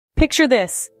Picture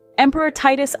this. Emperor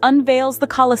Titus unveils the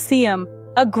Colosseum,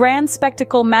 a grand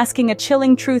spectacle masking a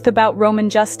chilling truth about Roman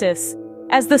justice.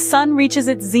 As the sun reaches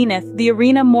its zenith, the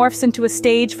arena morphs into a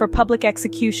stage for public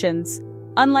executions.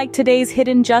 Unlike today's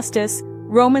hidden justice,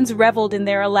 Romans reveled in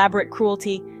their elaborate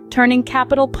cruelty, turning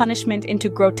capital punishment into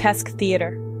grotesque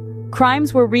theater.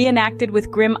 Crimes were reenacted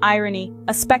with grim irony,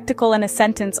 a spectacle and a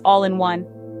sentence all in one.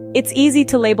 It's easy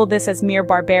to label this as mere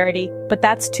barbarity, but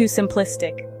that's too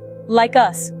simplistic. Like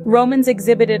us, Romans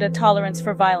exhibited a tolerance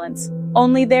for violence,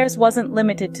 only theirs wasn't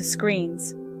limited to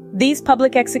screens. These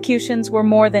public executions were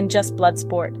more than just blood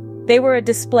sport. They were a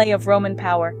display of Roman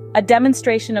power, a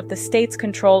demonstration of the state's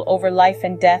control over life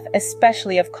and death,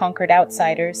 especially of conquered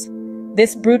outsiders.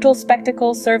 This brutal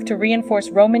spectacle served to reinforce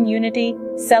Roman unity,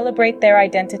 celebrate their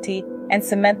identity, and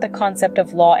cement the concept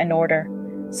of law and order.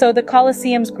 So the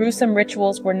Colosseum's gruesome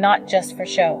rituals were not just for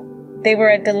show. They were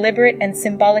a deliberate and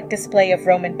symbolic display of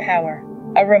Roman power,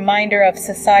 a reminder of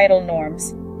societal norms,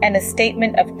 and a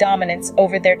statement of dominance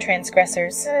over their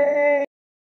transgressors.